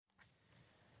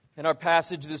And our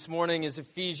passage this morning is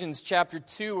Ephesians chapter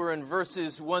 2. We're in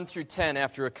verses 1 through 10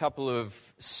 after a couple of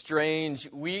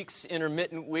strange weeks,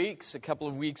 intermittent weeks, a couple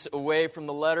of weeks away from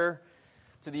the letter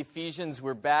to the Ephesians.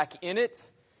 We're back in it,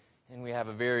 and we have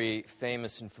a very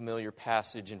famous and familiar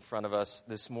passage in front of us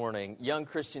this morning. Young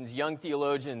Christians, young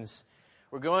theologians,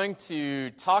 we're going to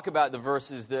talk about the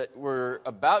verses that we're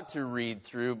about to read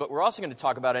through, but we're also going to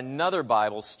talk about another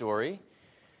Bible story.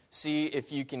 See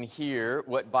if you can hear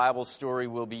what Bible story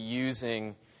we'll be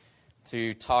using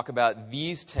to talk about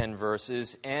these 10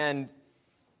 verses. And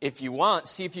if you want,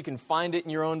 see if you can find it in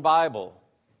your own Bible.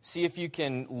 See if you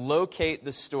can locate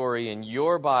the story in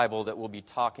your Bible that we'll be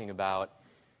talking about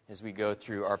as we go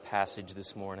through our passage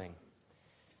this morning.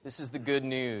 This is the good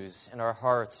news, and our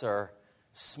hearts are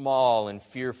small and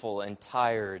fearful and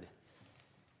tired.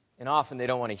 And often they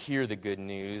don't want to hear the good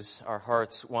news. Our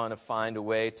hearts want to find a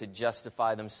way to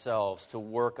justify themselves, to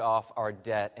work off our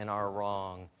debt and our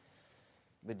wrong.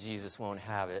 But Jesus won't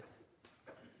have it.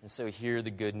 And so hear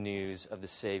the good news of the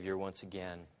Savior once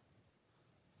again.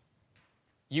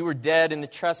 You were dead in the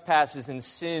trespasses and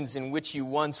sins in which you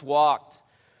once walked,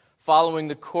 following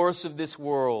the course of this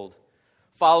world,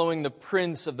 following the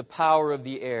prince of the power of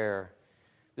the air,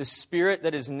 the spirit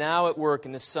that is now at work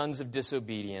in the sons of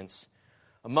disobedience,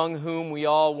 among whom we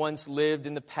all once lived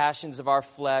in the passions of our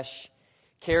flesh,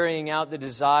 carrying out the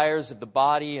desires of the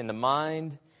body and the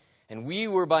mind, and we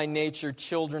were by nature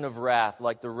children of wrath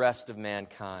like the rest of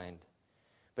mankind.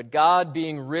 But God,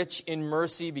 being rich in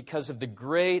mercy because of the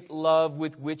great love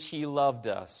with which He loved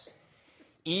us,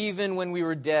 even when we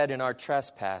were dead in our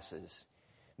trespasses,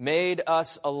 made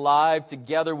us alive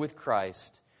together with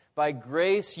Christ. By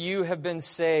grace you have been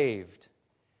saved,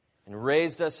 and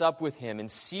raised us up with Him, and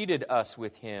seated us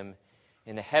with Him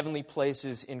in the heavenly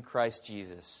places in Christ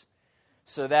Jesus,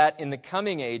 so that in the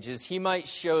coming ages He might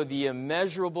show the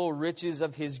immeasurable riches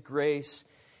of His grace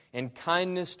and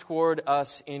kindness toward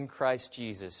us in Christ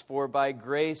Jesus. For by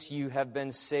grace you have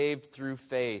been saved through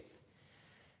faith.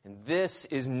 And this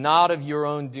is not of your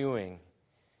own doing.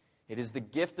 It is the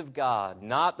gift of God,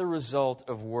 not the result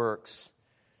of works,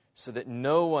 so that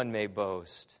no one may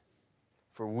boast.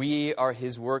 For we are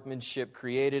His workmanship,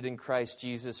 created in Christ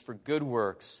Jesus for good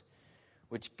works,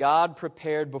 which God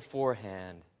prepared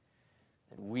beforehand,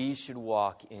 that we should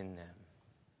walk in them.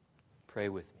 Pray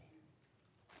with me.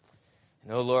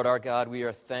 And, O Lord our God, we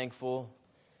are thankful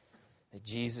that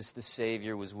Jesus the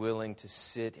Savior was willing to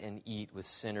sit and eat with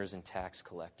sinners and tax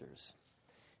collectors,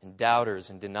 and doubters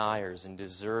and deniers and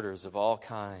deserters of all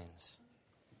kinds.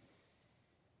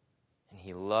 And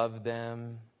He loved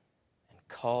them,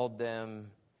 called them,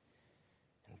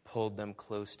 and pulled them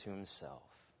close to Himself.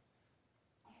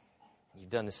 You've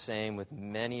done the same with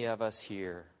many of us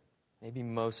here, maybe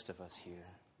most of us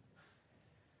here.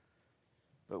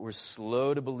 But we're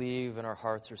slow to believe, and our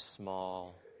hearts are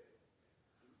small.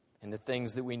 And the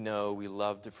things that we know, we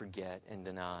love to forget and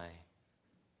deny.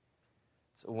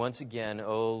 So once again,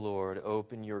 O Lord,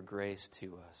 open your grace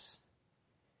to us.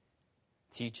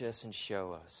 Teach us and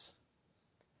show us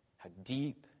how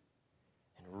deep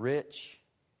and rich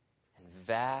and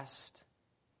vast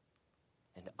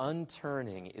and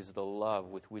unturning is the love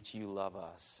with which you love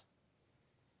us.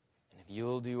 And if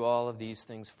you'll do all of these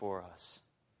things for us,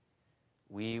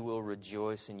 we will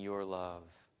rejoice in your love,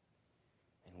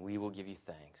 and we will give you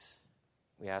thanks.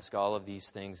 We ask all of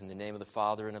these things in the name of the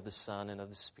Father, and of the Son, and of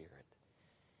the Spirit.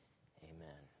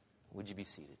 Amen. Would you be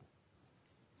seated?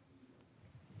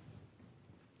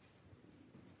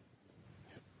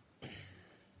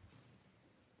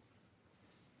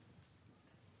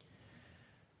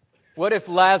 What if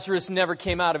Lazarus never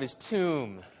came out of his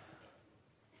tomb?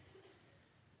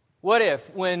 What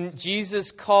if, when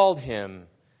Jesus called him,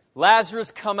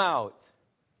 Lazarus, come out,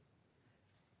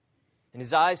 and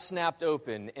his eyes snapped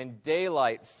open, and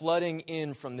daylight flooding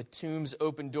in from the tomb's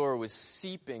open door was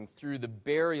seeping through the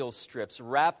burial strips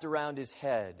wrapped around his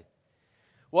head?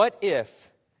 What if,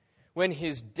 when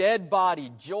his dead body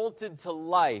jolted to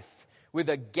life with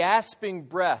a gasping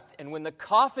breath, and when the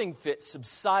coughing fit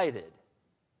subsided,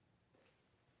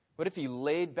 what if he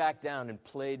laid back down and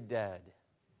played dead?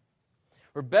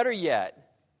 Or better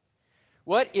yet,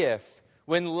 what if,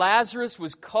 when Lazarus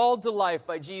was called to life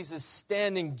by Jesus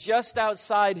standing just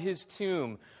outside his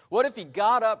tomb, what if he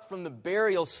got up from the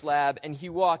burial slab and he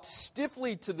walked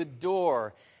stiffly to the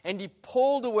door and he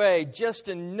pulled away just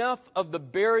enough of the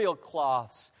burial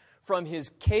cloths from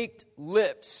his caked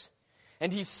lips,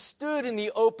 and he stood in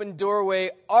the open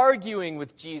doorway arguing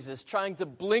with Jesus, trying to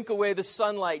blink away the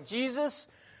sunlight? Jesus,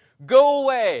 go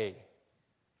away.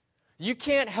 You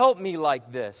can't help me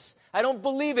like this. I don't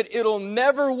believe it. It'll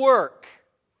never work.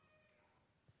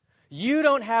 You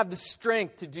don't have the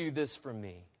strength to do this for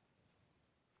me.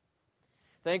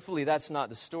 Thankfully, that's not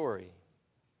the story.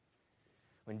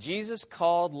 When Jesus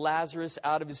called Lazarus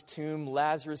out of his tomb,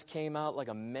 Lazarus came out like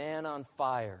a man on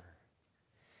fire.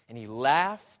 And he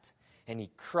laughed, and he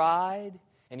cried,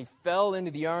 and he fell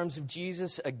into the arms of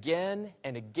Jesus again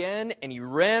and again, and he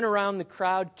ran around the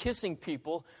crowd kissing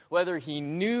people, whether he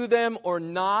knew them or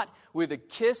not, with a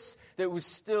kiss that was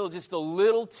still just a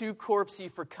little too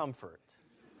corpsey for comfort.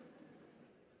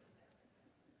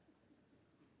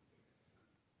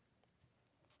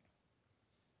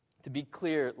 To be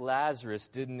clear, Lazarus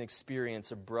didn't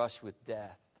experience a brush with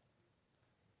death.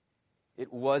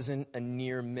 It wasn't a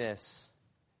near miss.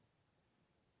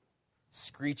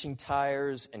 Screeching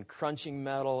tires and crunching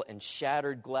metal and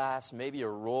shattered glass, maybe a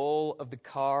roll of the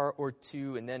car or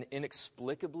two, and then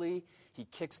inexplicably, he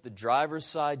kicks the driver's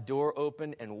side door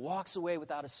open and walks away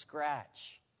without a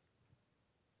scratch.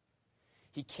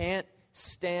 He can't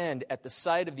stand at the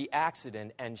sight of the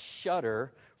accident and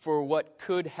shudder for what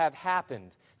could have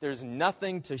happened. There's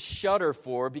nothing to shudder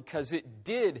for because it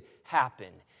did happen.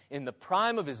 In the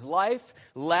prime of his life,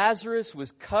 Lazarus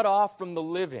was cut off from the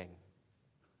living.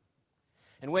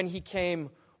 And when he came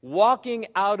walking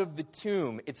out of the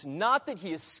tomb, it's not that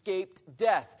he escaped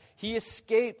death. He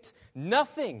escaped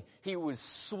nothing. He was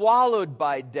swallowed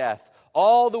by death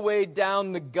all the way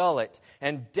down the gullet,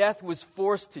 and death was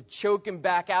forced to choke him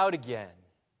back out again.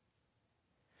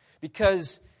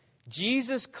 Because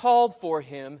Jesus called for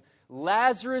him,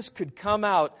 Lazarus could come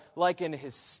out like an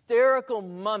hysterical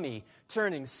mummy,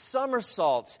 turning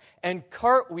somersaults and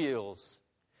cartwheels,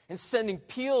 and sending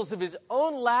peals of his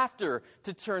own laughter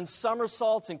to turn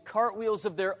somersaults and cartwheels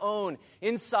of their own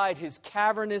inside his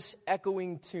cavernous,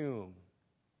 echoing tomb.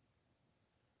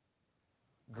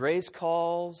 Grace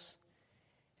calls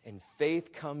and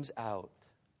faith comes out.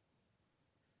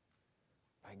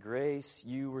 By grace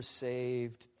you were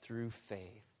saved through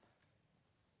faith.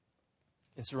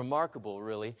 It's remarkable,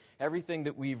 really. Everything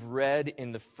that we've read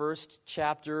in the first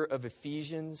chapter of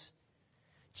Ephesians,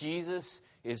 Jesus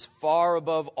is far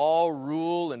above all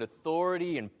rule and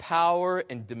authority and power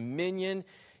and dominion.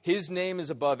 His name is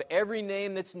above every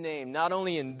name that's named, not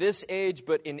only in this age,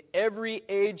 but in every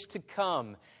age to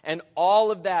come. And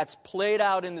all of that's played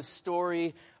out in the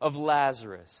story of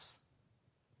Lazarus.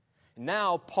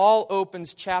 Now, Paul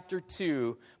opens chapter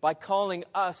 2 by calling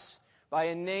us by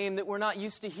a name that we're not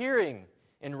used to hearing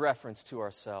in reference to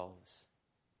ourselves.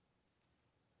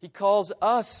 He calls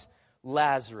us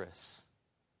Lazarus.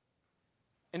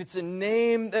 And it's a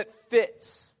name that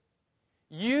fits.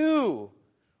 You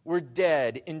were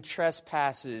dead in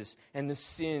trespasses and the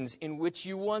sins in which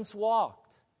you once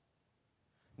walked.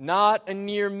 Not a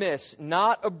near miss,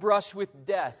 not a brush with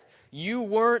death. You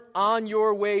weren't on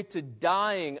your way to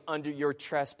dying under your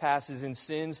trespasses and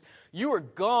sins. You were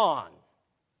gone.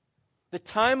 The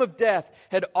time of death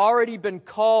had already been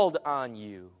called on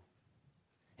you.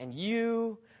 And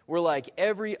you were like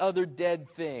every other dead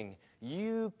thing.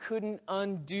 You couldn't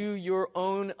undo your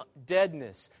own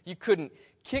deadness. You couldn't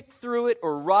kick through it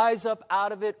or rise up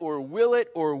out of it or will it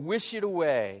or wish it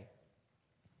away.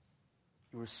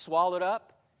 You were swallowed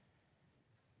up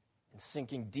and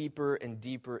sinking deeper and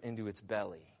deeper into its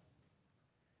belly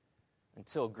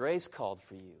until grace called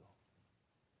for you.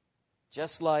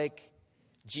 Just like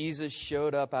Jesus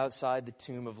showed up outside the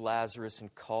tomb of Lazarus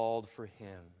and called for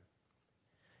him.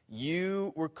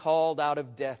 You were called out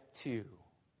of death too.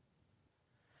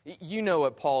 You know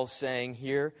what Paul's saying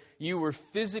here. You were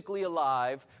physically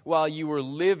alive while you were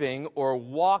living or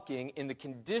walking in the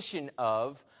condition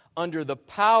of, under the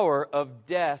power of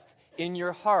death in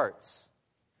your hearts.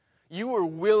 You were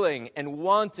willing and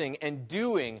wanting and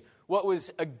doing what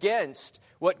was against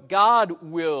what God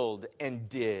willed and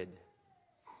did.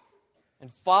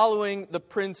 And following the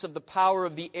prince of the power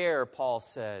of the air, Paul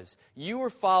says. You were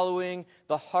following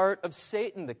the heart of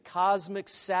Satan, the cosmic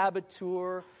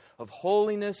saboteur of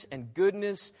holiness and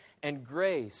goodness and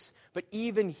grace. But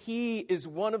even he is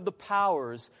one of the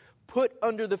powers put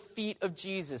under the feet of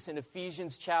Jesus in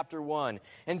Ephesians chapter 1.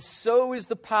 And so is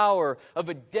the power of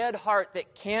a dead heart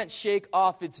that can't shake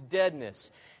off its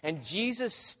deadness. And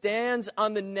Jesus stands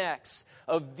on the necks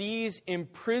of these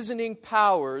imprisoning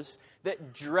powers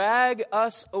that drag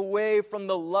us away from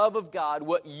the love of God,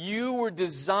 what you were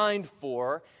designed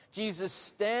for. Jesus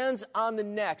stands on the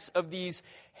necks of these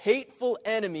hateful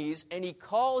enemies, and he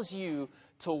calls you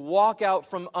to walk out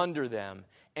from under them.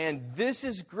 And this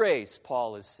is grace,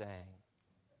 Paul is saying.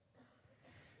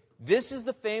 This is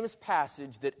the famous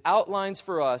passage that outlines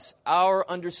for us our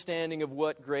understanding of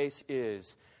what grace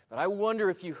is. But I wonder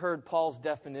if you heard Paul's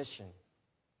definition.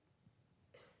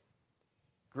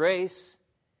 Grace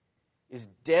is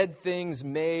dead things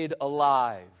made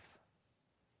alive.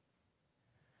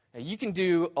 Now, you can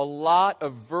do a lot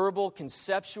of verbal,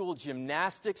 conceptual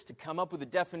gymnastics to come up with a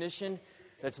definition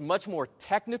that's much more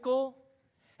technical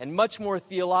and much more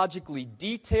theologically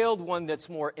detailed, one that's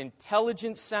more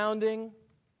intelligent sounding.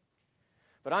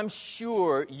 But I'm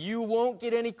sure you won't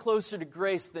get any closer to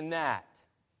grace than that.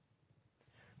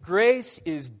 Grace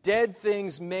is dead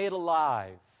things made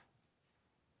alive.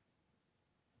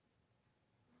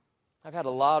 I've had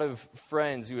a lot of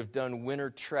friends who have done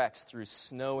winter treks through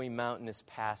snowy mountainous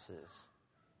passes.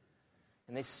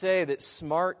 And they say that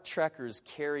smart trekkers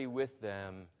carry with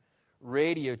them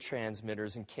radio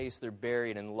transmitters in case they're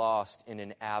buried and lost in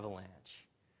an avalanche,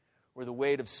 where the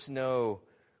weight of snow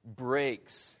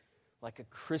breaks like a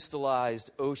crystallized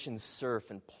ocean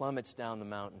surf and plummets down the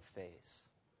mountain face.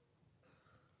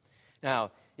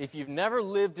 Now, if you've never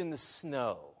lived in the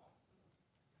snow,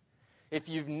 if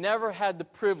you've never had the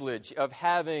privilege of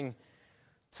having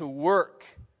to work,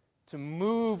 to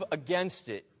move against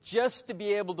it, just to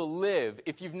be able to live,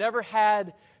 if you've never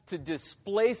had to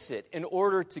displace it in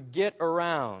order to get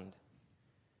around,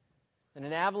 then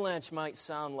an avalanche might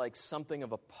sound like something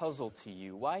of a puzzle to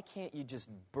you. Why can't you just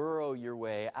burrow your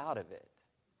way out of it?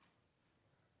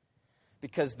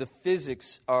 Because the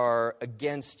physics are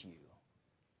against you.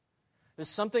 There's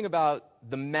something about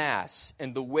the mass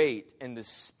and the weight and the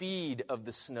speed of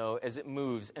the snow as it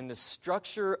moves and the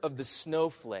structure of the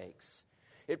snowflakes.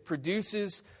 It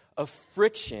produces a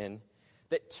friction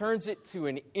that turns it to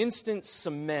an instant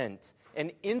cement,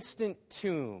 an instant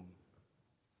tomb.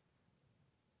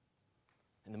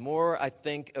 And the more I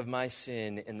think of my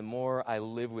sin and the more I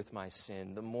live with my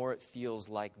sin, the more it feels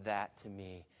like that to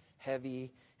me.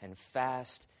 Heavy and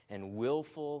fast and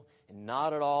willful and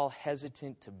not at all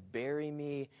hesitant to bury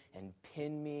me and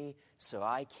pin me so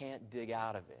I can't dig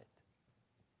out of it.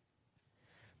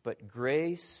 But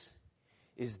grace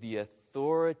is the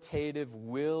authoritative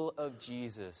will of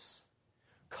Jesus,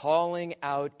 calling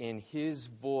out in His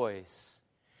voice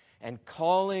and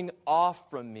calling off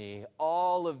from me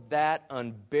all of that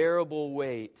unbearable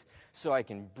weight so I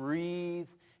can breathe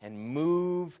and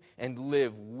move and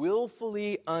live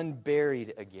willfully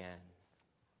unburied again.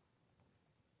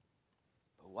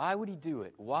 But why would He do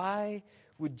it? Why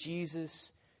would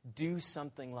Jesus do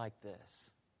something like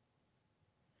this?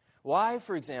 Why,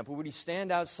 for example, would He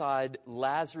stand outside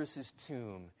Lazarus'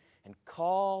 tomb and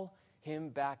call him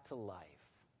back to life?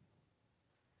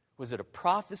 Was it a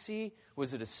prophecy?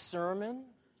 Was it a sermon?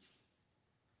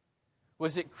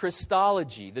 Was it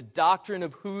Christology, the doctrine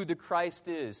of who the Christ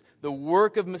is, the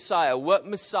work of Messiah, what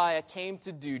Messiah came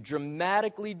to do,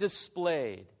 dramatically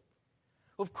displayed?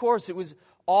 Of course, it was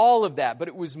all of that, but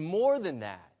it was more than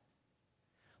that.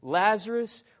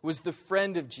 Lazarus was the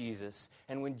friend of Jesus,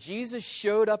 and when Jesus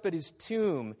showed up at his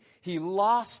tomb, he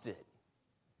lost it.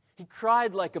 He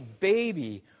cried like a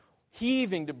baby,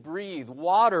 heaving to breathe,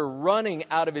 water running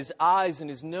out of his eyes and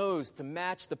his nose to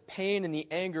match the pain and the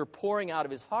anger pouring out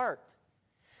of his heart.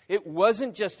 It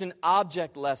wasn't just an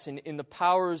object lesson in the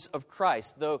powers of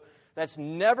Christ, though that's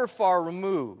never far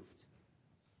removed.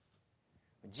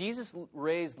 When Jesus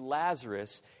raised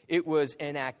Lazarus, it was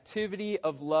an activity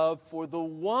of love for the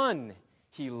one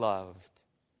He loved.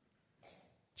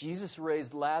 Jesus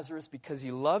raised Lazarus because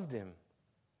He loved him.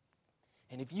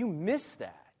 And if you miss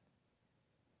that,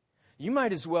 you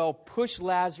might as well push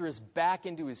Lazarus back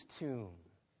into his tomb.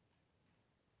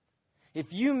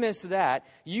 If you miss that,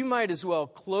 you might as well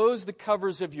close the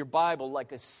covers of your Bible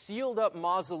like a sealed up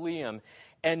mausoleum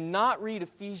and not read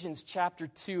Ephesians chapter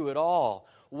 2 at all.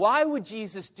 Why would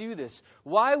Jesus do this?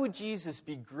 Why would Jesus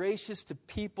be gracious to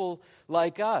people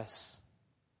like us?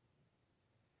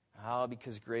 Oh,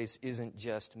 because grace isn't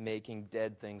just making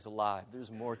dead things alive.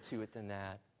 There's more to it than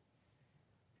that.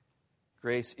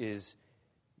 Grace is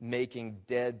making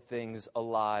dead things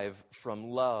alive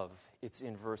from love. It's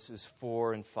in verses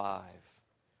 4 and 5.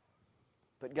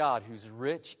 But God, who's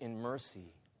rich in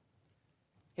mercy,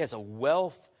 He has a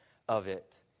wealth of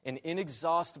it, an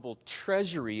inexhaustible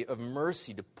treasury of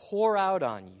mercy to pour out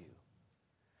on you.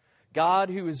 God,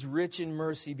 who is rich in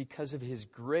mercy because of His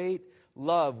great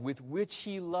love with which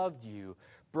He loved you,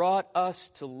 brought us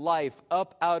to life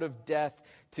up out of death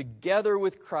together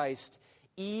with Christ,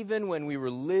 even when we were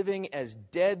living as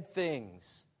dead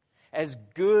things, as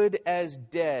good as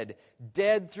dead,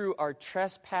 dead through our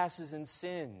trespasses and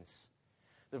sins.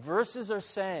 The verses are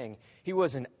saying He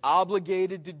wasn't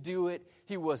obligated to do it.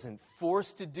 He wasn't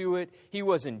forced to do it. He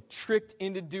wasn't tricked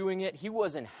into doing it. He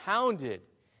wasn't hounded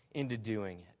into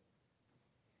doing it.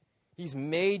 He's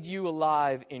made you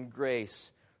alive in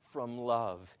grace from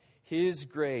love. His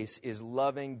grace is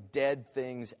loving dead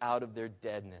things out of their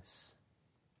deadness.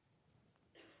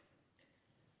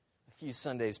 few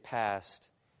Sundays past,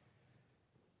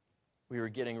 we were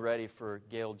getting ready for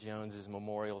Gail Jones's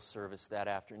memorial service that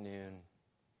afternoon.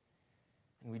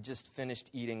 And we just finished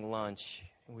eating lunch,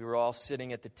 and we were all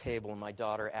sitting at the table, and my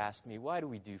daughter asked me, why do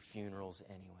we do funerals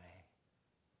anyway?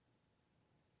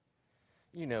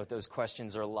 You know what those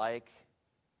questions are like.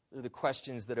 They're the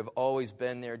questions that have always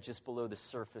been there just below the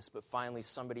surface, but finally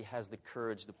somebody has the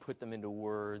courage to put them into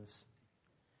words.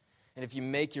 And if you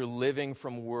make your living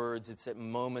from words, it's at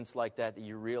moments like that that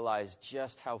you realize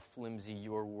just how flimsy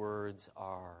your words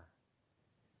are.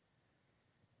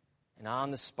 And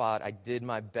on the spot, I did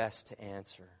my best to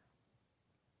answer.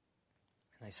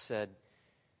 And I said,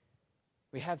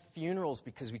 we have funerals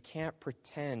because we can't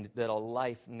pretend that a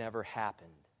life never happened,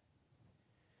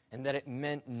 and that it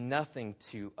meant nothing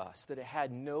to us, that it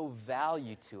had no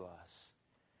value to us.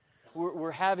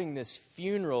 We're having this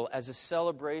funeral as a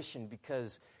celebration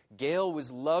because Gail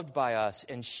was loved by us,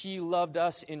 and she loved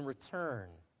us in return.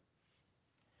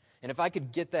 And if I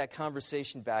could get that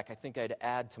conversation back, I think I'd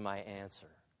add to my answer.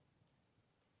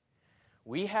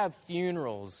 We have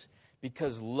funerals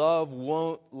because love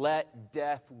won't let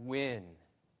death win.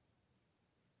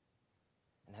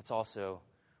 And that's also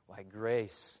why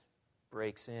grace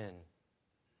breaks in.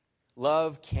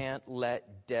 Love can't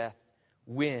let death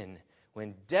win.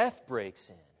 When death breaks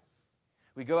in,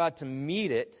 we go out to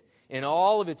meet it in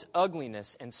all of its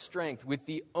ugliness and strength with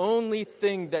the only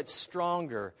thing that's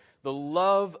stronger, the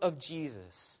love of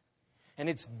Jesus. And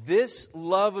it's this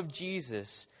love of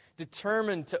Jesus,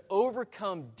 determined to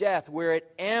overcome death where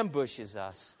it ambushes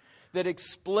us, that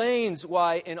explains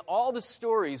why in all the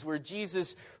stories where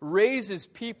Jesus raises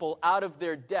people out of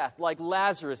their death, like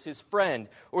Lazarus, his friend,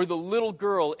 or the little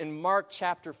girl in Mark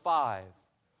chapter 5,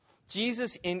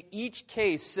 Jesus in each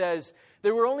case says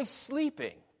they were only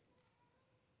sleeping,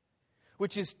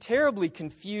 which is terribly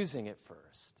confusing at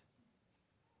first.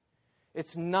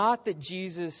 It's not that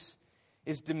Jesus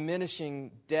is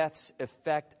diminishing death's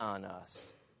effect on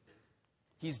us.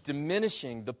 He's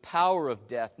diminishing the power of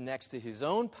death next to his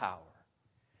own power.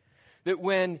 That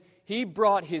when he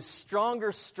brought his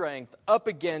stronger strength up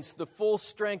against the full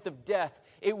strength of death,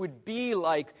 it would be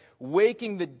like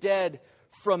waking the dead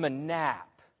from a nap.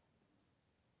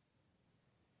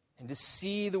 And to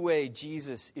see the way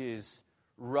Jesus is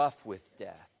rough with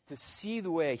death, to see the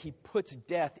way he puts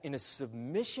death in a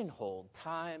submission hold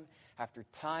time after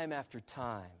time after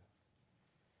time,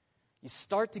 you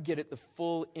start to get at the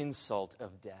full insult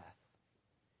of death.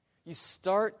 You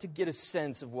start to get a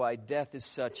sense of why death is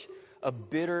such a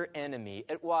bitter enemy,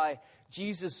 at why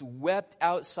Jesus wept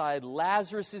outside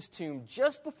Lazarus' tomb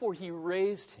just before he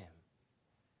raised him.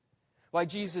 Why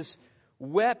Jesus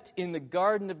wept in the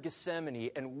Garden of Gethsemane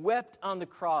and wept on the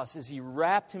cross as he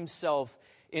wrapped himself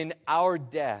in our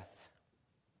death.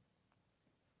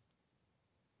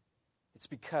 It's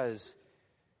because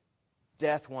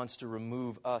death wants to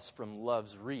remove us from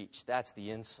love's reach. That's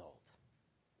the insult.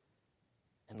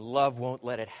 And love won't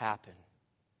let it happen.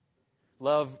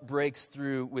 Love breaks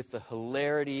through with the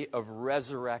hilarity of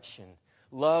resurrection.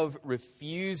 Love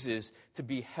refuses to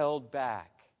be held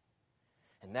back.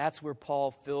 And that's where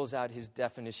Paul fills out his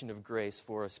definition of grace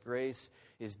for us. Grace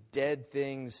is dead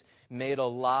things made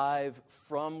alive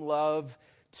from love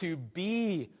to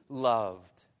be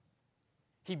loved.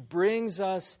 He brings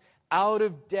us out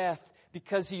of death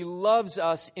because he loves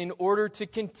us in order to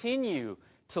continue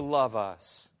to love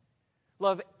us.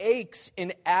 Love aches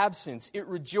in absence. It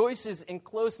rejoices in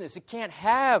closeness. It can't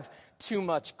have too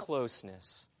much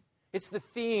closeness. It's the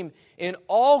theme in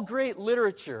all great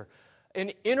literature.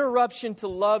 An interruption to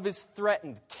love is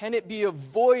threatened. Can it be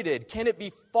avoided? Can it be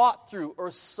fought through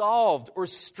or solved or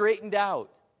straightened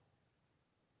out?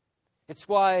 It's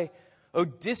why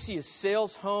Odysseus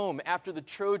sails home after the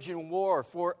Trojan War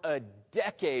for a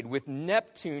decade with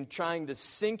Neptune trying to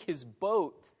sink his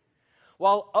boat,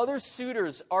 while other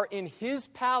suitors are in his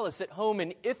palace at home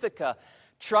in Ithaca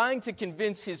trying to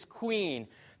convince his queen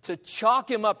to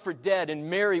chalk him up for dead and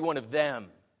marry one of them.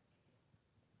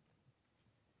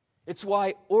 It's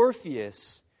why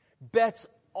Orpheus bets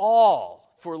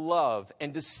all for love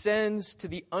and descends to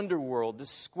the underworld to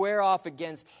square off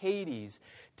against Hades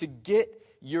to get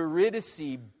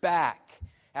Eurydice back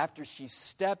after she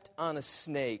stepped on a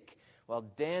snake while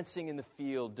dancing in the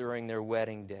field during their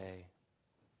wedding day.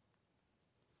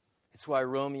 It's why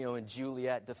Romeo and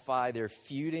Juliet defy their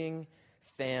feuding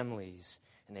families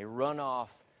and they run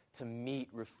off to meet,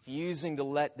 refusing to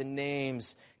let the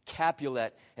names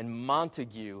Capulet and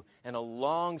Montague and a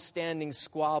long-standing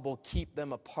squabble keep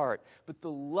them apart. But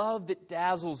the love that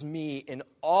dazzles me in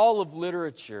all of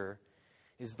literature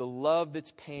is the love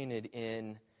that's painted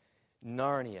in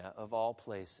Narnia, of all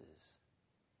places.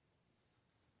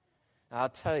 I'll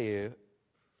tell you,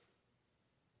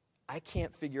 I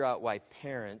can't figure out why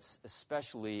parents,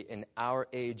 especially in our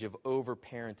age of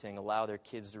overparenting, allow their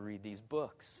kids to read these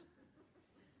books.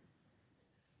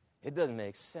 It doesn't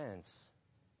make sense.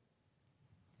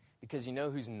 Because you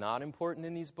know who's not important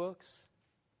in these books?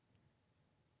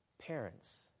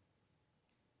 Parents.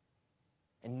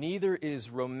 And neither is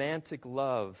romantic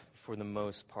love for the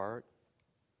most part.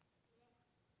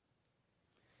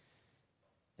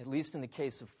 At least in the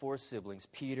case of 4 siblings,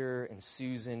 Peter and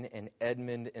Susan and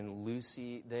Edmund and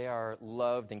Lucy, they are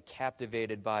loved and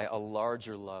captivated by a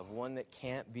larger love, one that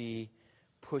can't be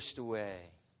pushed away.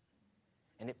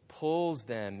 And it pulls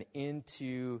them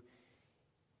into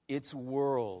its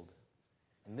world.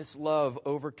 And this love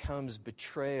overcomes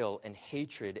betrayal and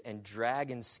hatred and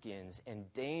dragon skins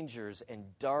and dangers and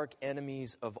dark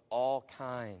enemies of all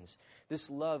kinds. This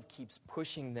love keeps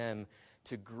pushing them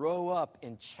to grow up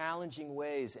in challenging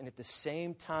ways, and at the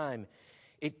same time,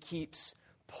 it keeps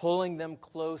pulling them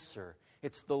closer.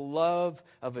 It's the love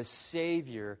of a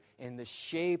Savior in the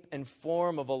shape and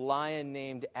form of a lion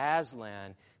named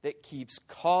Aslan that keeps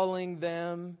calling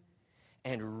them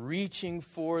and reaching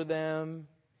for them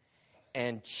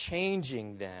and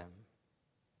changing them.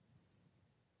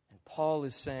 And Paul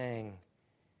is saying,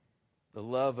 the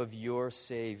love of your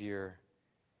Savior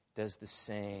does the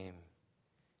same.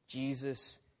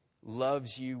 Jesus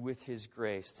loves you with his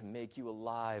grace to make you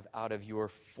alive out of your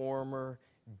former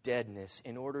deadness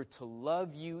in order to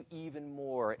love you even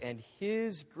more. And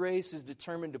his grace is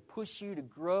determined to push you to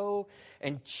grow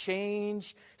and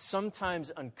change, sometimes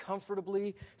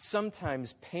uncomfortably,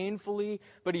 sometimes painfully,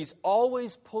 but he's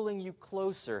always pulling you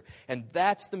closer. And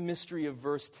that's the mystery of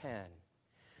verse 10.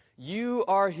 You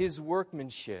are his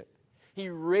workmanship. He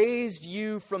raised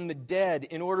you from the dead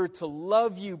in order to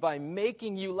love you by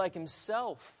making you like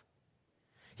himself.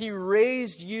 He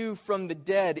raised you from the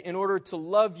dead in order to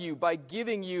love you by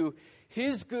giving you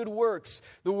his good works,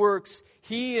 the works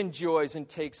he enjoys and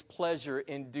takes pleasure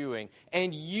in doing.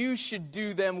 And you should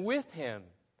do them with him.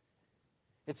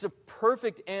 It's a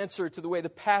perfect answer to the way the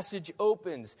passage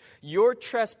opens. Your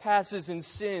trespasses and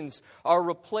sins are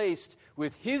replaced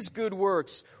with his good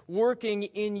works working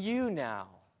in you now.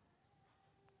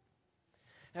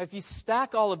 Now, if you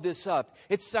stack all of this up,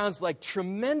 it sounds like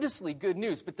tremendously good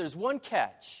news, but there's one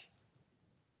catch.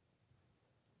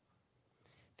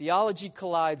 Theology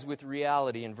collides with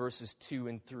reality in verses 2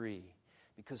 and 3,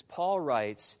 because Paul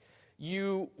writes,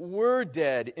 you were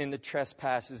dead in the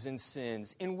trespasses and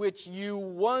sins in which you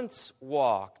once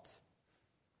walked.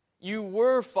 You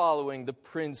were following the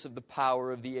prince of the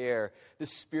power of the air, the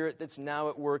spirit that's now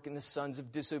at work in the sons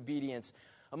of disobedience,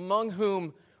 among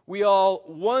whom we all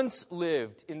once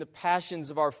lived in the passions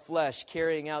of our flesh,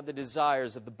 carrying out the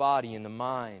desires of the body and the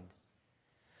mind.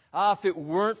 If it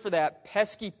weren't for that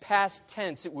pesky past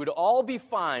tense, it would all be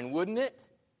fine, wouldn't it?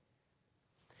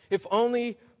 If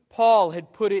only Paul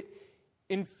had put it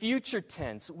in future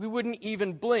tense, we wouldn't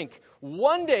even blink.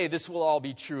 One day this will all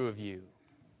be true of you.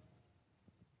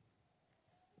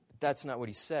 But that's not what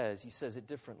he says. He says it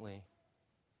differently.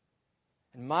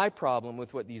 And my problem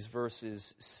with what these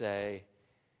verses say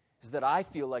is that I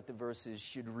feel like the verses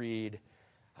should read,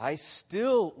 I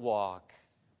still walk,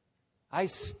 I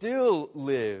still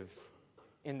live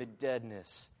in the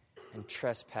deadness and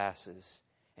trespasses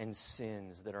and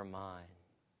sins that are mine.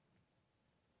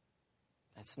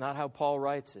 That's not how Paul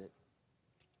writes it.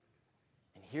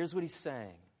 And here's what he's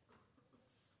saying.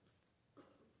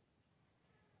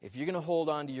 If you're going to hold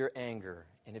on to your anger,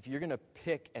 and if you're going to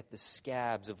pick at the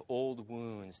scabs of old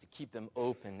wounds to keep them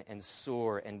open and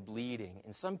sore and bleeding,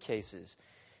 in some cases,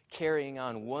 carrying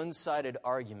on one-sided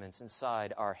arguments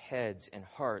inside our heads and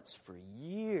hearts for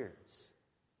years,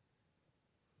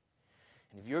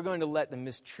 and if you're going to let the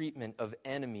mistreatment of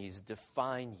enemies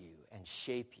define you and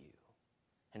shape you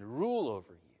and rule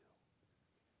over you,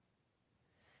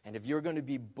 and if you're going to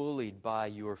be bullied by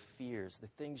your fears, the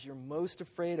things you're most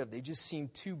afraid of, they just seem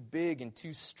too big and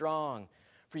too strong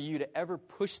for you to ever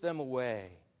push them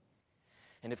away.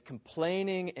 And if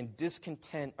complaining and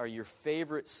discontent are your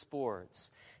favorite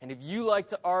sports, and if you like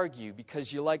to argue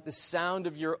because you like the sound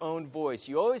of your own voice,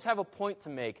 you always have a point to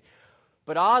make,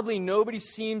 but oddly nobody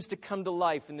seems to come to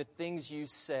life in the things you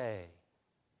say.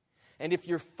 And if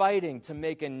you're fighting to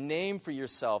make a name for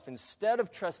yourself instead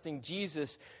of trusting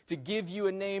Jesus to give you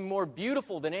a name more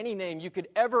beautiful than any name you could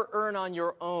ever earn on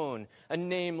your own, a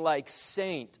name like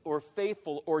saint or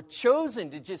faithful or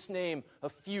chosen, to just name a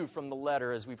few from the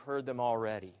letter as we've heard them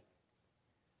already.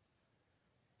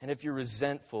 And if you're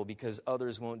resentful because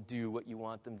others won't do what you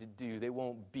want them to do, they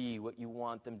won't be what you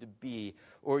want them to be,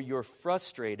 or you're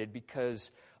frustrated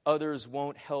because others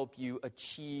won't help you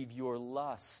achieve your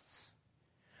lusts,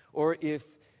 or if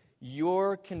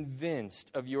you're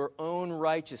convinced of your own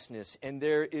righteousness and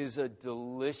there is a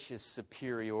delicious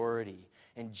superiority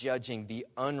in judging the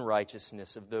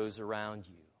unrighteousness of those around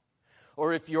you,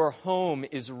 or if your home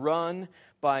is run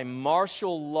by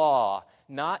martial law,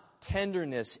 not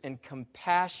tenderness and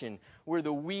compassion, where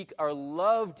the weak are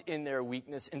loved in their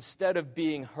weakness instead of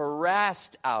being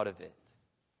harassed out of it,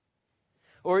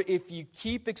 or if you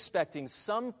keep expecting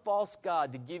some false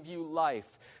god to give you life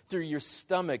through your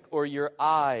stomach or your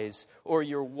eyes or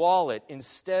your wallet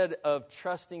instead of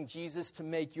trusting Jesus to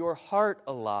make your heart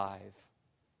alive,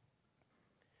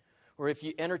 or if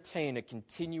you entertain a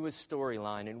continuous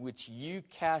storyline in which you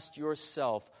cast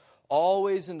yourself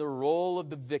always in the role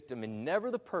of the victim and never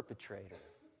the perpetrator,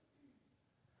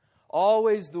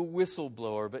 always the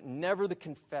whistleblower but never the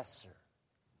confessor,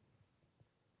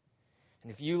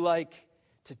 and if you like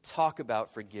to talk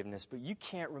about forgiveness, but you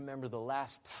can't remember the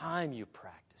last time you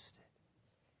practiced it,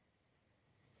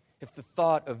 if the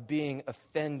thought of being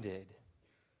offended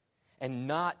and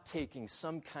not taking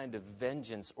some kind of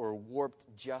vengeance or warped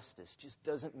justice just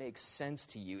doesn't make sense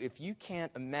to you, if you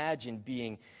can't imagine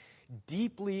being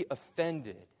deeply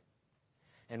offended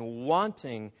and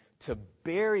wanting to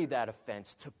bury that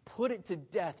offense, to put it to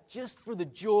death just for the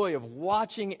joy of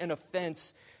watching an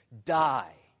offense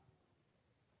die,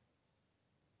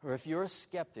 or if you're a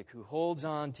skeptic who holds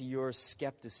on to your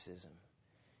skepticism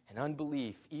and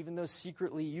unbelief, even though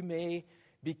secretly you may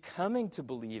be coming to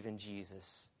believe in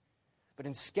Jesus, but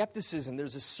in skepticism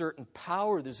there's a certain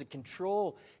power, there's a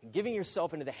control, giving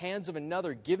yourself into the hands of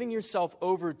another, giving yourself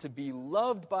over to be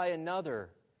loved by another,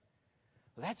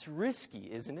 well, that's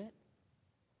risky, isn't it?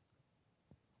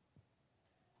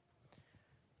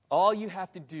 All you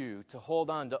have to do to hold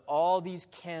on to all these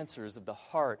cancers of the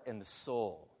heart and the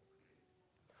soul,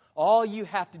 all you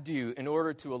have to do in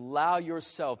order to allow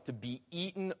yourself to be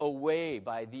eaten away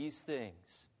by these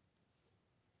things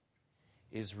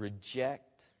is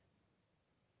reject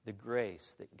the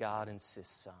grace that God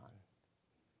insists on.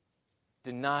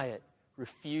 Deny it,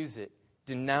 refuse it,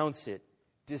 denounce it,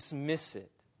 dismiss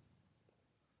it.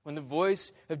 When the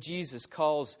voice of Jesus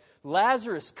calls,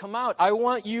 "Lazarus, come out. I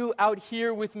want you out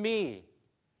here with me."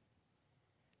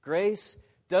 Grace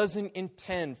doesn't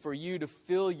intend for you to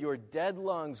fill your dead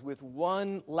lungs with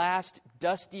one last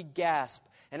dusty gasp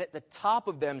and at the top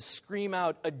of them scream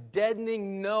out a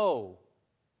deadening no.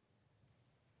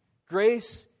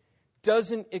 Grace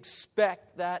doesn't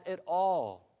expect that at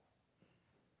all.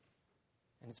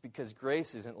 And it's because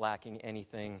grace isn't lacking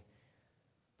anything,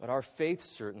 but our faith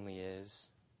certainly is.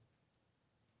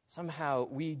 Somehow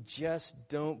we just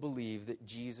don't believe that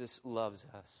Jesus loves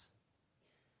us.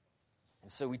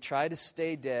 And so we try to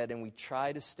stay dead and we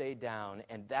try to stay down,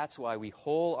 and that's why we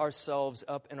hole ourselves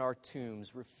up in our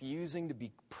tombs, refusing to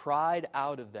be pried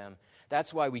out of them.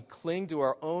 That's why we cling to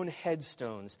our own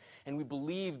headstones and we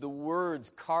believe the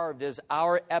words carved as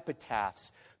our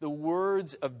epitaphs, the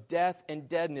words of death and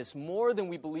deadness, more than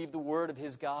we believe the word of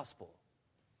his gospel.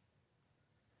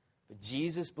 But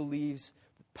Jesus believes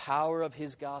the power of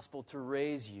his gospel to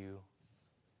raise you.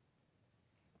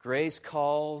 Grace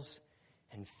calls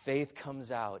and faith comes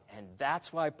out. And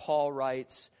that's why Paul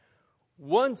writes,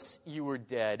 once you were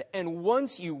dead, and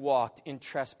once you walked in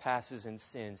trespasses and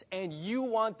sins, and you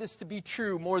want this to be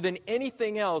true more than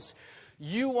anything else,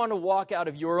 you want to walk out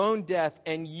of your own death,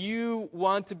 and you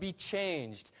want to be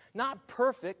changed. Not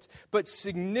perfect, but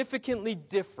significantly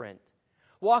different.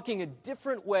 Walking a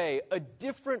different way, a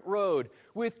different road,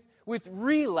 with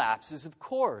relapses, of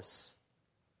course.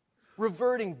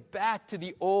 Reverting back to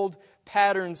the old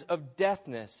patterns of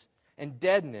deafness and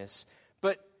deadness,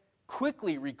 but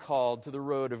quickly recalled to the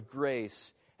road of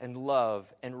grace and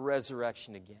love and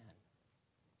resurrection again.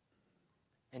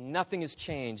 And nothing has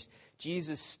changed.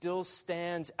 Jesus still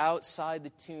stands outside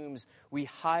the tombs we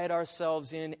hide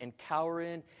ourselves in and cower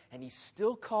in, and he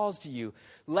still calls to you,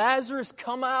 "Lazarus,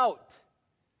 come out!"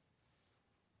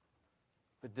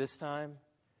 But this time,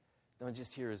 don't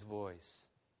just hear his voice.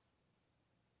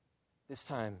 This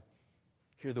time,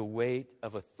 hear the weight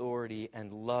of authority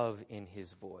and love in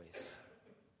his voice.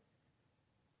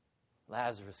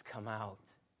 "Lazarus, come out.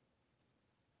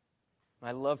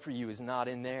 My love for you is not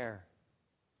in there.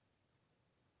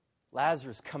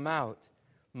 Lazarus, come out.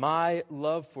 My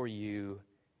love for you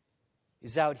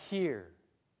is out here."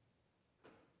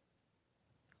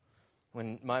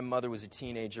 When my mother was a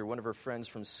teenager, one of her friends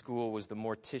from school was the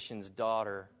mortician's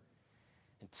daughter.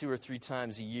 And 2 or 3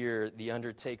 times a year, the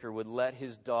undertaker would let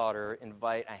his daughter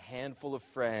invite a handful of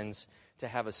friends to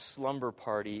have a slumber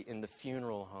party in the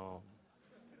funeral home.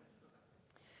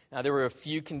 Now, there were a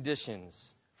few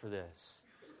conditions for this.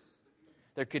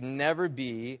 There could never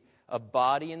be a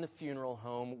body in the funeral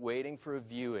home waiting for a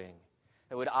viewing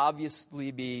that would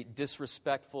obviously be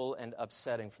disrespectful and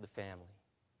upsetting for the family.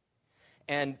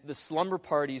 And the slumber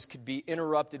parties could be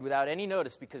interrupted without any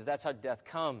notice because that's how death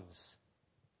comes.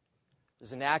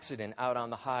 There's an accident out on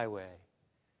the highway,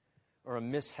 or a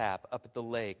mishap up at the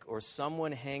lake, or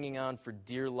someone hanging on for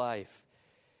dear life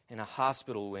in a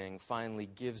hospital wing finally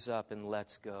gives up and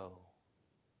lets go.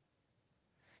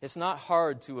 It's not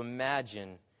hard to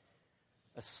imagine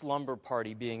a slumber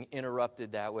party being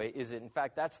interrupted that way, is it? In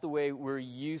fact, that's the way we're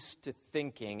used to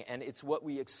thinking, and it's what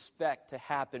we expect to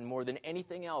happen more than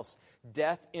anything else.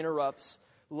 Death interrupts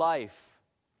life.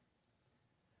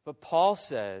 But Paul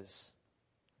says,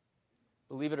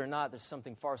 believe it or not, there's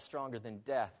something far stronger than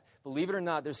death. Believe it or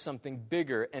not, there's something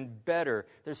bigger and better.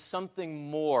 There's something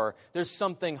more. There's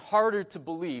something harder to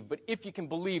believe, but if you can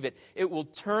believe it, it will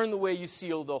turn the way you see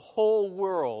the whole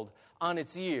world on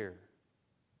its ear.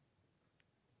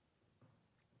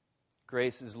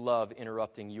 Grace is love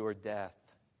interrupting your death.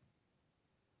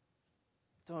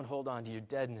 Don't hold on to your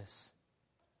deadness.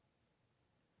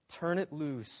 Turn it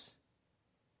loose.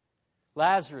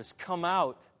 Lazarus, come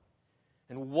out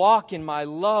and walk in my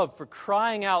love, for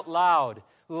crying out loud.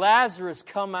 Lazarus,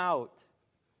 come out.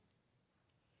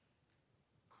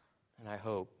 And I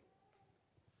hope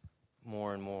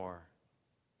more and more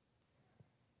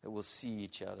that we'll see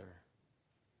each other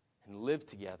and live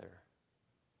together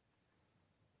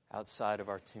outside of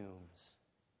our tombs.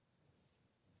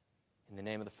 In the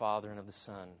name of the Father, and of the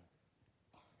Son,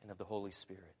 and of the Holy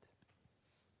Spirit.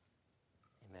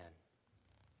 Amen.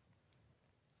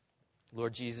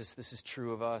 Lord Jesus, this is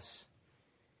true of us.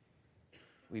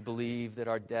 We believe that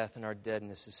our death and our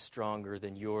deadness is stronger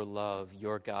than your love,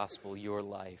 your gospel, your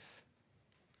life.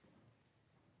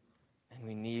 And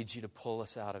we need you to pull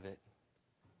us out of it.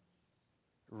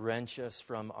 Wrench us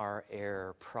from our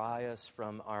error. Pry us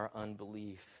from our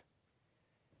unbelief.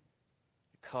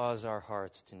 Cause our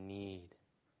hearts to need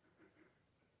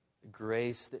the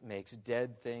grace that makes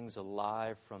dead things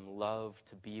alive, from love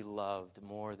to be loved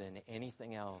more than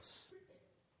anything else.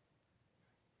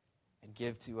 And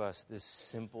give to us this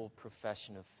simple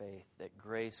profession of faith, that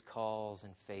grace calls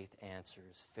and faith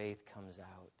answers. Faith comes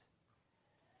out.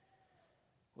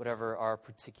 Whatever our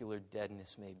particular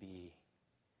deadness may be,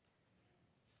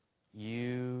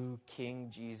 you, King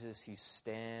Jesus, who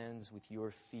stands with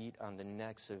your feet on the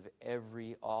necks of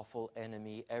every awful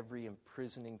enemy, every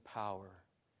imprisoning power,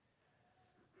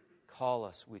 call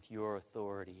us with your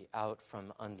authority out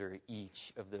from under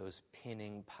each of those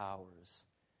pinning powers.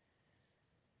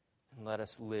 And let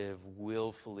us live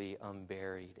willfully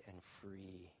unburied and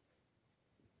free.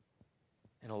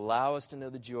 And allow us to know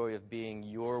the joy of being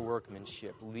your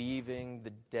workmanship, leaving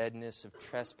the deadness of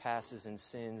trespasses and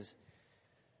sins,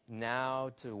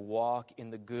 now to walk in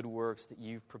the good works that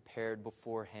you've prepared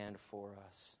beforehand for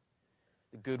us.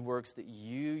 The good works that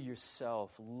you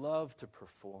yourself love to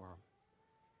perform.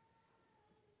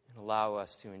 And allow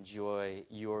us to enjoy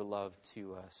your love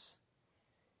to us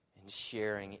and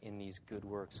sharing in these good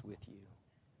works with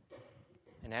you.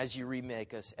 And as you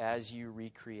remake us, as you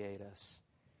recreate us,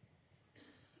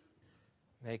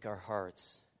 make our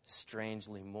hearts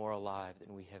strangely more alive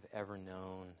than we have ever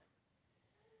known.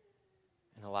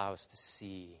 And allow us to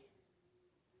see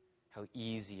how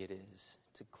easy it is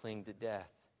to cling to death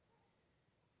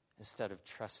instead of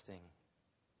trusting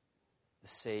the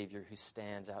Savior who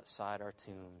stands outside our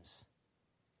tombs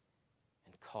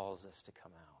and calls us to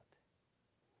come out.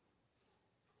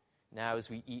 Now, as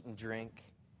we eat and drink,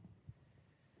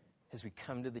 as we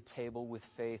come to the table with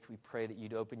faith, we pray that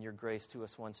you'd open your grace to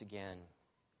us once again.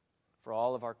 For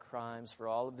all of our crimes, for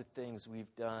all of the things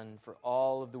we've done, for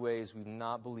all of the ways we've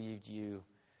not believed you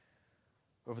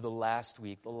over the last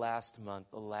week, the last month,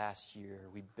 the last year,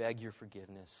 we beg your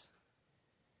forgiveness.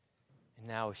 And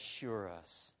now assure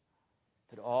us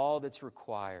that all that's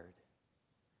required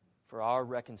for our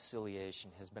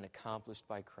reconciliation has been accomplished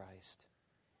by Christ.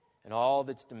 And all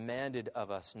that's demanded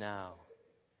of us now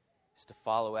is to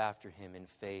follow after him in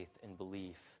faith and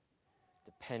belief,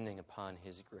 depending upon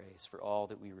his grace for all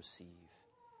that we receive.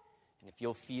 And if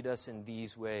you'll feed us in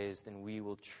these ways, then we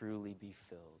will truly be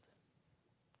filled.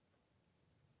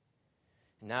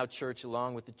 And now, church,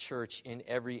 along with the church in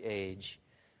every age,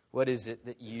 what is it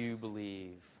that you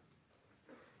believe?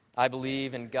 I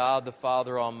believe in God the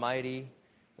Father Almighty,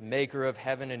 the maker of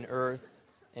heaven and earth,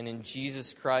 and in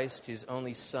Jesus Christ, his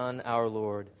only Son, our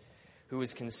Lord, who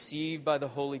was conceived by the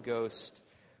Holy Ghost,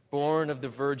 born of the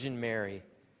Virgin Mary,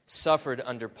 suffered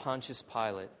under Pontius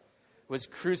Pilate, was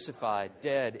crucified,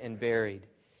 dead, and buried.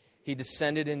 He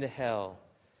descended into hell.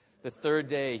 The third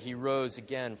day he rose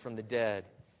again from the dead.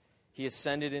 He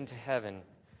ascended into heaven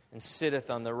and sitteth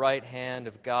on the right hand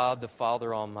of God the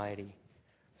Father Almighty.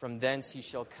 From thence he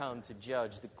shall come to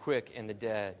judge the quick and the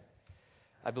dead.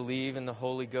 I believe in the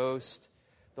Holy Ghost,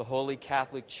 the Holy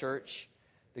Catholic Church,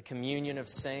 the communion of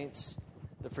saints,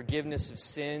 the forgiveness of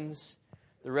sins,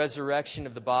 the resurrection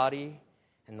of the body,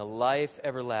 and the life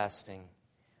everlasting.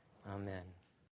 Amen.